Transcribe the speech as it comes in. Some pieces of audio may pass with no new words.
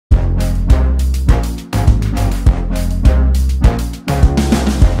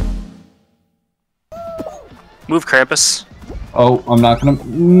Move, Krampus. Oh, I'm not gonna.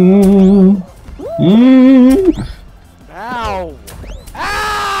 Ow!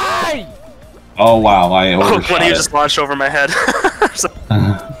 Ay! Oh wow, I Oh, overshot when he it. just launched over my head.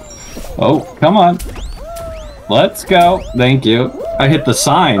 Oh, come on. Let's go. Thank you. I hit the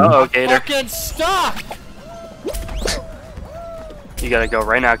sign. Uh-oh, Gator. Fucking stop! You gotta go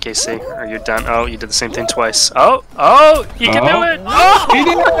right now, KC, or you're done. Oh, you did the same thing twice. Oh, oh, you can do it! Oh!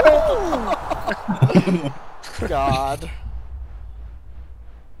 God.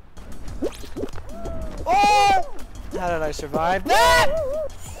 Oh! How did I survive that?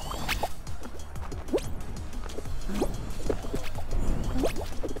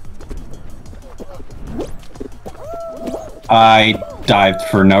 I dived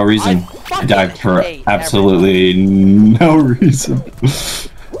for no reason. I dived for hate absolutely no reason.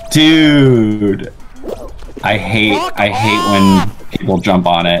 Dude. I hate when people jump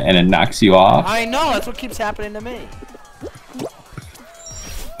on it and it knocks you off. I know, that's what keeps happening to me.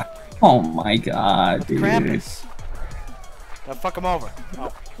 Oh my god, dude. Krampus. Now fuck him over.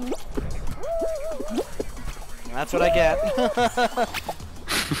 Oh. That's what I get.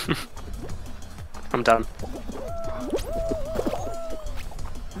 I'm done.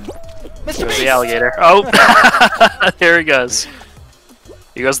 Mr. There's Beast! the alligator. Oh! There he goes.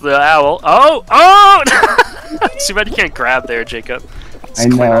 He goes to the owl. Oh! Oh! Too bad you can't grab there, Jacob. Just I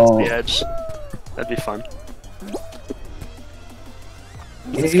clear know. onto the edge. That'd be fun.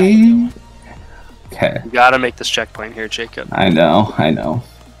 Okay. You gotta make this checkpoint here, Jacob. I know, I know.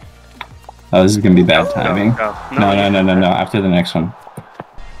 Oh, this is gonna be bad timing. Go. No. After the next one.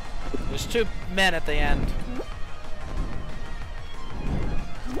 There's 2 men at the end.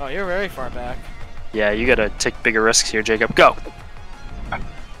 Oh, you're very far back. Yeah, you gotta take bigger risks here, Jacob. Go!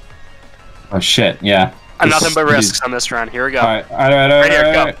 Oh shit, yeah. Nothing but risks on this round. Here we go. Alright. Right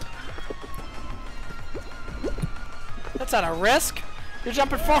here, go. That's not a risk. You're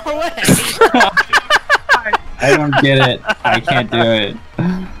jumping far away. I don't get it. I can't do it.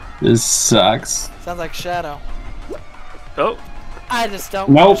 This sucks. Sounds like Shadow. Oh. I just don't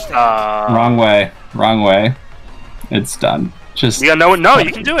Nope. understand. Wrong way. Wrong way. It's done. Just. You got no one. No,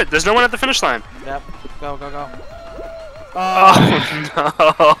 you can do it. There's no one at the finish line. Yep. Go, go, go.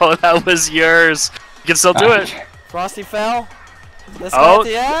 Oh no, that was yours. You can still do it. Frosty fell. This Oh.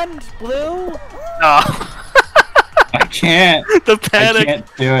 guy at the end. Blue. Oh, I can't. the I panic.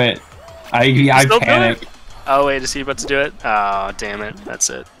 can't do it. I still do panic. Oh wait, is he about to do it? Oh damn it, that's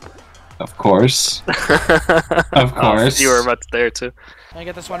it. Of course. Of course. You were about to there too. I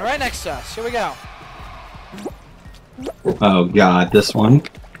get this one right next to us. Here we go. Oh god, this one.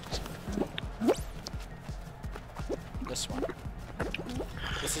 This one.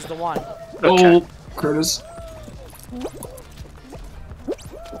 This is the one. Okay. Oh, Curtis.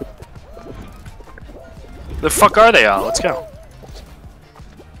 The fuck are they all? Let's go.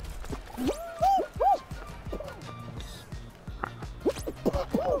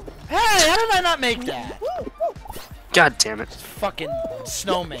 Hey, how did I not make that? God damn it. Fucking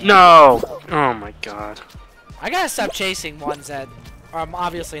snowman. No. Oh my god. I gotta stop chasing ones that I'm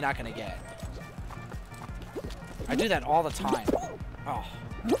obviously not gonna get. I do that all the time. Oh.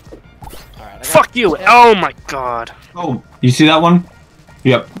 Alright. Fuck you. Oh my god. Oh, you see that one?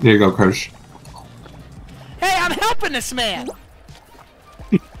 Yep. There you go, Curtis. Hey, I'm helping this man!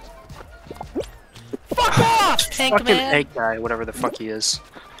 Fuck off, tank Fucking man! egg guy, whatever the fuck he is.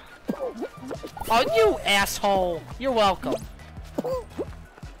 Oh, you asshole! You're welcome.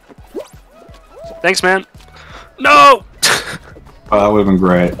 Thanks, man. No! Oh, that would have been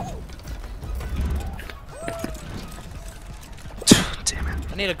great. Damn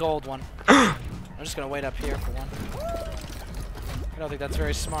it. I need a gold one. I'm just gonna wait up here for one. I don't think that's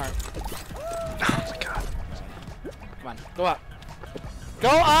very smart. Oh my god. Come on, go up. Go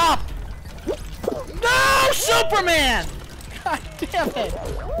up! No, Superman! God damn it!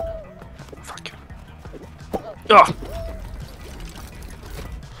 Fuck you. Oh!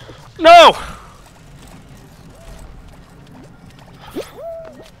 No!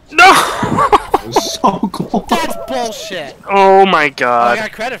 No! That was so cool. That's bullshit! Oh my Oh, I god.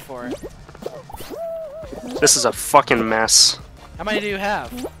 got credit for it. This is a fucking mess. How many do you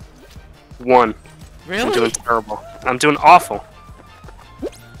have? 1. I'm Really? doing terrible. I'm doing awful.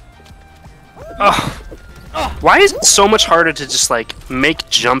 Ugh. Why is it so much harder to just like make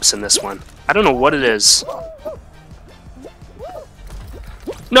jumps in this one? I don't know what it is.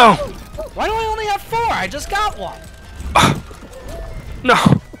 No! Why do I only have 4? I just got one. No!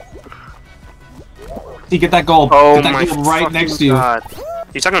 You get that gold. Oh Get that my gold right fucking next to you. god.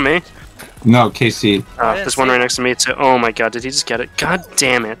 You talking to me? No, KC. I didn't There's one see right it. next to me too. Oh my god, did he just get it? God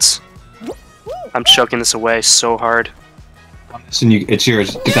damn it. I'm choking this away so hard. Listen, it's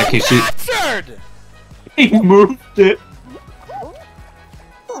yours. Get that KC. Bastard! He moved it.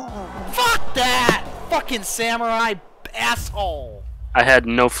 Fuck that! Fucking samurai asshole! I had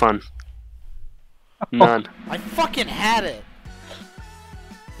no fun. None. I fucking had it.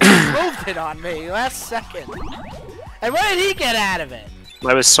 He moved it on me last second. And what did he get out of it?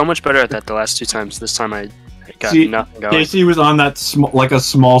 I was so much better at that the last 2 times. This time I got See, nothing going. Casey was on that like a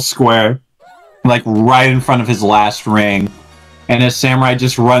small square, like right in front of his last ring, and his samurai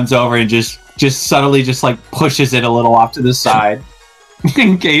just runs over and just subtly just like pushes it a little off to the side.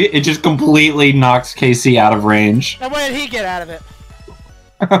 It just completely knocks Casey out of range. And what did he get out of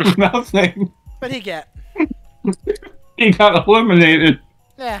it? Nothing. What did he get? He got eliminated.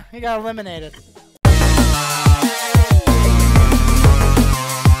 Yeah, he got eliminated.